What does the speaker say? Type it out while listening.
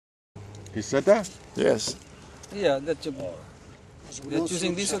He said that? Yes. Yeah, they're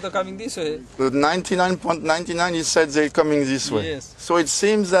choosing this or they're coming this way. With 99.99 he said they're coming this way. Yes. So it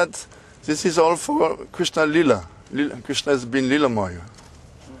seems that this is all for Krishna Lila. Krishna has been Lilamaya.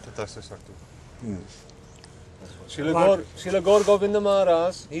 Yes. Srila Gaur Govinda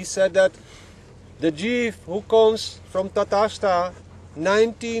Maharaj, he said that the Jeev who comes from Tatashta,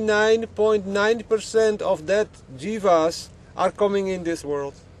 99.9% of that Jivas are coming in this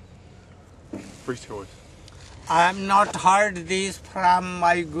world. Priesthood. I have not heard this from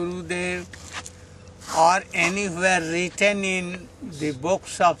my Gurudev or anywhere written in the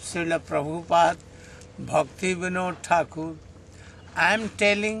books of Srila Prabhupada, Bhakti Vinod Thakur. I am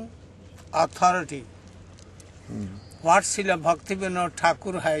telling authority what Srila Bhakti Vinod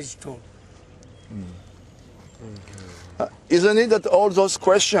Thakur has told. Isn't it that all those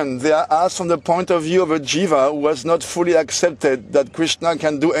questions, they are asked from the point of view of a jiva who has not fully accepted that Krishna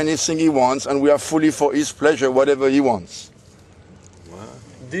can do anything he wants and we are fully for his pleasure, whatever he wants?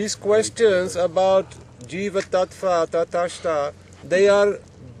 These questions about Jiva Tattva, Tatashta, they are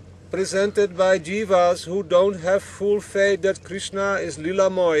presented by Jivas who don't have full faith that Krishna is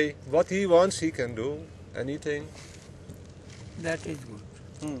Lilamoy. What he wants, he can do. Anything. That is good.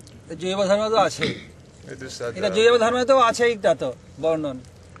 জৈব ধর্ম তো আছে এটা জৈব ধর্মে তো আছে একটা তো বর্ণন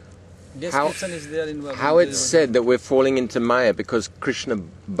description is there in how it's said that we're falling into Maya because Krishna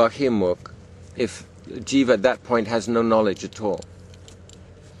Bahimukh if Jiva at that point has no knowledge at all.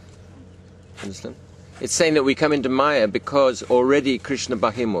 Understand? It's saying that we come into Maya because already Krishna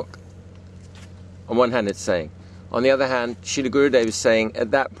Bahimukh. On one hand it's saying. On the other hand, Srila Gurudev is saying at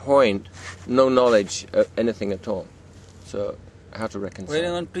that point no knowledge of anything at all. So how to reconcile? When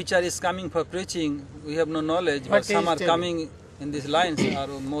one preacher is coming for preaching, we have no knowledge, but some are coming in these lines, or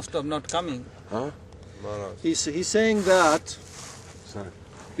most of not coming. Huh? He's saying that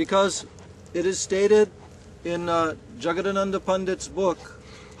because it is stated in Jagadananda Pandit's book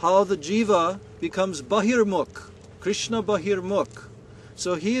how the jiva becomes Bahirmukh, Krishna Bahirmukh. So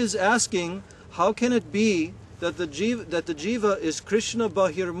he is asking, how can it be that the jiva is Krishna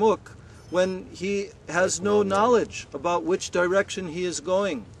Bahirmukh when he has no knowledge about which direction he is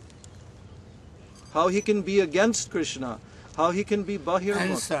going? How he can be against Krishna? How he can be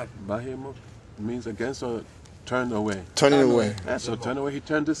Bahirmukh? Bahirmukh means against or turn away. Turning away. Yeah, so turn away. He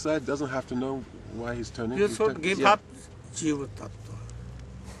turned this side, doesn't have to know why he's turning. You should give up Jiva Tattva.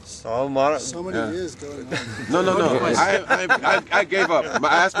 So many years going on. No. I gave up.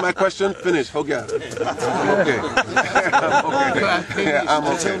 I asked my question, finished. Ho gaya. Okay. I'm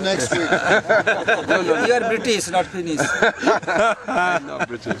okay. Until next week. You are British, not Finnish. I'm not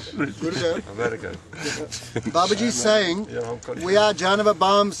British. American. Babaji is saying, we are Janava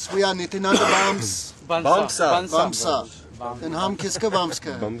Bams, we are Nityananda Bams. Bamsa. And हम किसका bumps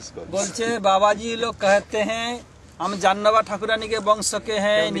का है? बोलचे बाबाजी लोग कहते हैं हम जानवा ठाकुरानी के वंश के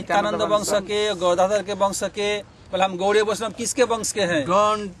हैं, नित्यानंद वंश के, गौदाधर के वंश के, बोले हम गौड़ीय वैष्णव किसके वंश के हैं?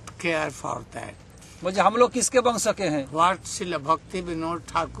 Don't care for that. बोले हम लोग किसके वंश के हैं? What Srila Bhakti Vinod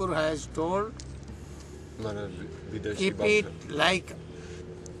Thakur has told, keep it like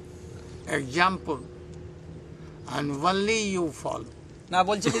example and only you follow. ना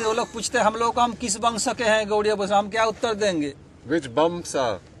बोलचे कि वो लोग पूछते हैं हम लोग हम किस वंश के हैं गौड़ीय वैष्णव, हम क्या उत्तर देंगे? Which Bamsa?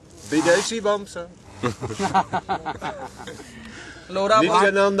 Videshi Bamsa?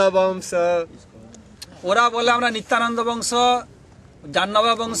 Nityananda Bamsa? ওরা বলে আমরা নিত্যানন্দ বংশ,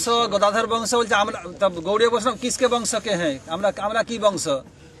 জাহ্নবা বংশ, গদাধর বংশ, বলছে আমরা তব গৌড়ীয় বৈষ্ণব কিসকে বংশ के हैं? আমরা কি বংশ?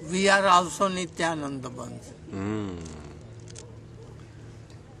 We are also Nityananda Bangsa.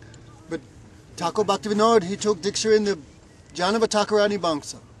 But Thakur Bhaktivinoda, he took Diksha in the Janava Thakurani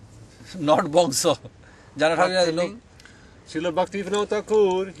Bangsa. Not বংশ জানা ঠাকুর লোক Srila Bhaktivinoda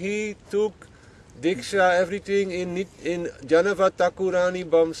Thakur, he took Diksha, everything in Janava Thakurani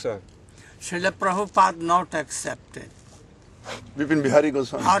Bamsa. Srila Prabhupada not accepted. Vipin Bihari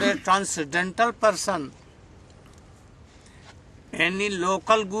Goswami. Or a transcendental person, any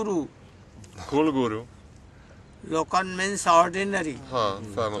local guru. Cool guru. Local means ordinary.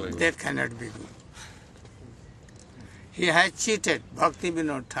 Family. They cannot be good. He has cheated Bhakti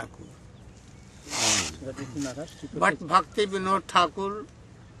Vinod Thakur. But Bhakti Vinod Thakur,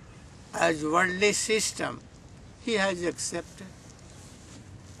 as worldly system, he has accepted.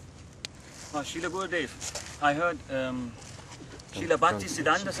 Srila Gurudev, I heard Srila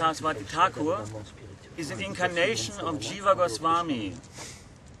Bhaktisiddhanta Saraswati Thakur is an incarnation of Jiva Goswami.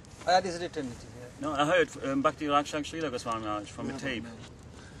 That is written. No, I heard Bhakti Rakshak Srila Goswami Maharaj from a tape.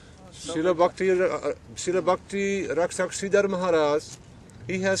 Srila Bhakti Rakshak Sridhar Maharaj,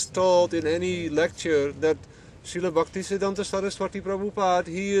 he has told in any lecture that Srila Bhaktisiddhanta Saraswati Prabhupada,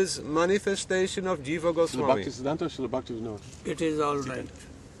 he is manifestation of Jiva Srila Goswami. Bhaktisiddhanta or Srila Bhaktivinoda? It is all right.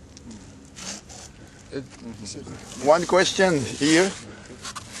 One question here.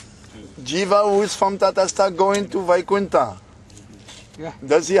 Jiva who is from Tatastha going to Vaikuntha. Yeah.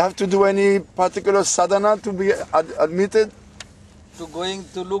 Does he have to do any particular sadhana to be admitted? To going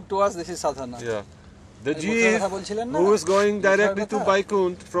to look to us, this is sadhana. Yeah. The এই Jeev কথা বলছিলেন না? who is going directly to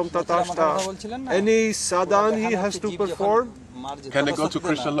Vaikuntha from কথা Tatastha, বলছিলেন না? any sadhan he has to perform? Can they go to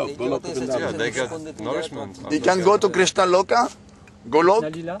Krishna Lok? Golok Vrindavan? Yeah, they get nourishment. He can go to Krishna Loka? Golok?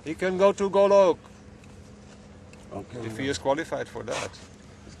 He can go to Golok Okay. if he is qualified for that.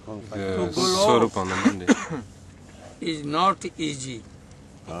 Is not easy.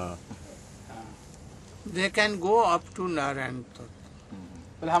 They can go up to Narayan.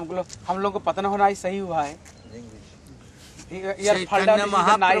 हम लोग को पता न होना ही सही हुआ है Chaitanya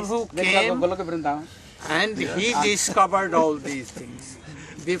Mahaprabhu came Golok Vrindavan and he discovered all these things.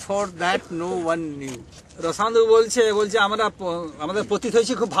 Before that, no one knew. রসান্দু বলছে আমরা আমাদের পতিত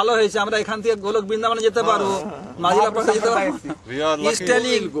হয়েছে খুব ভালো হয়েছে আমরা এখান থেকে গোলক বৃন্দাবনে যেতে পারবো মাজিলা পাশে যেতে পারবো We are He is lucky.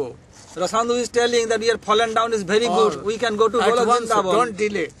 telling Rasandu is telling that we are fallen down is very good. We can go to At Golok once, Vrindavan. don't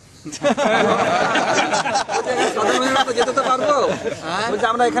delay. সাধন ভজন তো যেতে তো পারবো বলছে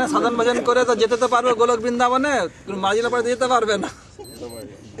আমরা এখানে সাধন ভজন করে তো যেতে তো পারবো গোলক বৃন্দাবনে মাজিলা পাশে যেতে পারবে না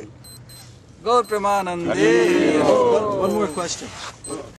গৌর প্রেমানন্দে One more question.